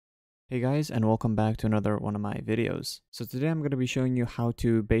Hey guys, and welcome back to another one of my videos. So today I'm going to be showing you how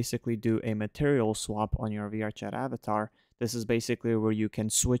to basically do a material swap on your VRChat avatar. This is basically where you can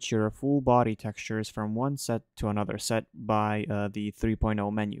switch your full body textures from one set to another set by the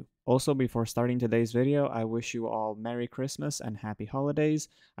 3.0 menu. Also, before starting today's video, I wish you all Merry Christmas and Happy Holidays.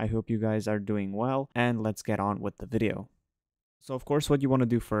 I hope you guys are doing well, and let's get on with the video. So of course, what you want to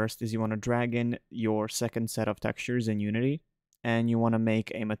do first is you want to drag in your second set of textures in Unity, and you want to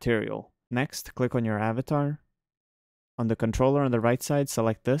make a material. Next, click on your avatar. On the controller on the right side,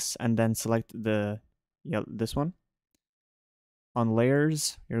 select this, and then select this one. On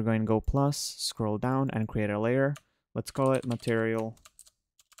layers, you're going to go plus, scroll down, and create a layer. Let's call it material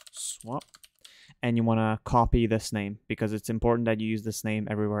swap. And you want to copy this name because it's important that you use this name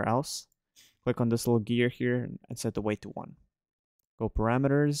everywhere else. Click on this little gear here and set the weight to 1. Go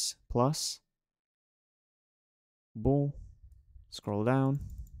parameters, plus, bool, scroll down,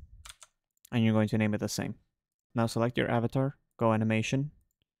 and you're going to name it the same. Now select your avatar, go animation,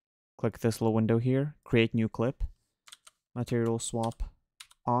 click this little window here, create new clip, material swap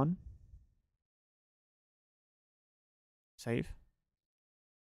on, save.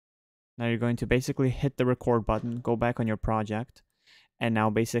 Now you're going to basically hit the record button, go back on your project, and now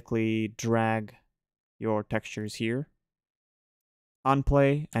basically drag your textures here,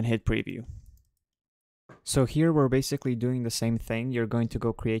 unplay, and hit preview. So here we're basically doing the same thing. You're going to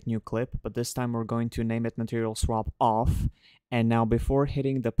go create new clip, but this time we're going to name it material swap off. And now before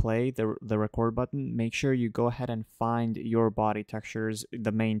hitting the play, the record button, make sure you go ahead and find your body textures,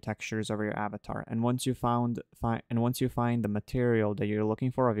 the main textures of your avatar. And once you find the material that you're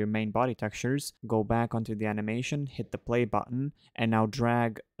looking for of your main body textures, go back onto the animation, hit the play button, and now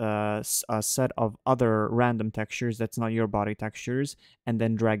drag a set of other random textures that's not your body textures, and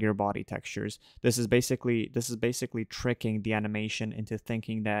then drag your body textures. This is basically tricking the animation into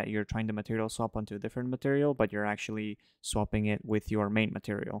thinking that you're trying to material swap onto a different material, but you're actually swapping it with your main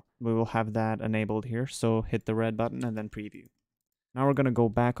material. We will have that enabled here, so hit the red button and then preview. Now we're going to go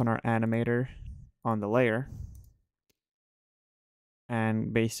back on our animator on the layer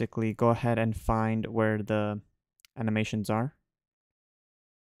and basically go ahead and find where the animations are.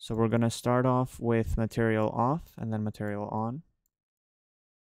 So we're going to start off with material off and then material on.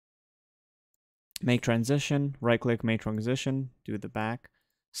 Make transition, right click, make transition, do the back,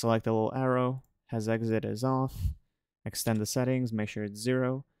 select the little arrow, has exit is off, extend the settings, make sure it's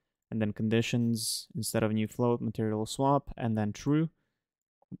 0, and then conditions, instead of new float, material swap, and then true.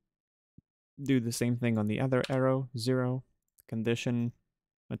 Do the same thing on the other arrow, 0, condition,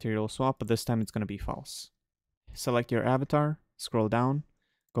 material swap, but this time it's going to be false. Select your avatar, scroll down,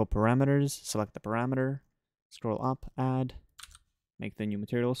 go parameters, select the parameter, scroll up, add, make the new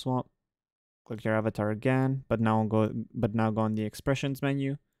material swap. Click your avatar again, but now go on the expressions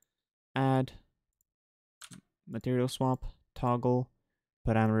menu, add, material swap, toggle,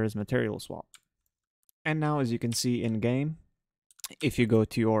 parameters, material swap. And now as you can see in game, if you go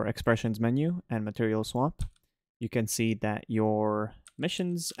to your expressions menu and material swap, you can see that your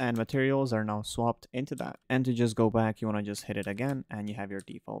missions and materials are now swapped into that. And to just go back, you want to just hit it again and you have your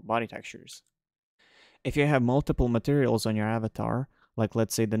default body textures. If you have multiple materials on your avatar, like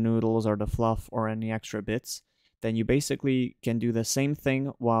let's say the noodles or the fluff or any extra bits, then you basically can do the same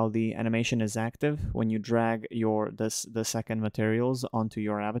thing while the animation is active. When you drag the second materials onto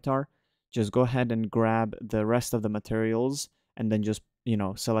your avatar, just go ahead and grab the rest of the materials and then just,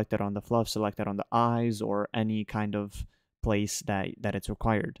 select it on the fluff, select it on the eyes or any kind of place that it's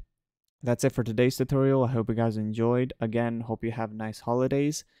required. That's it for today's tutorial. I hope you guys enjoyed. Again, hope you have nice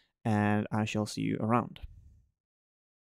holidays, and I shall see you around.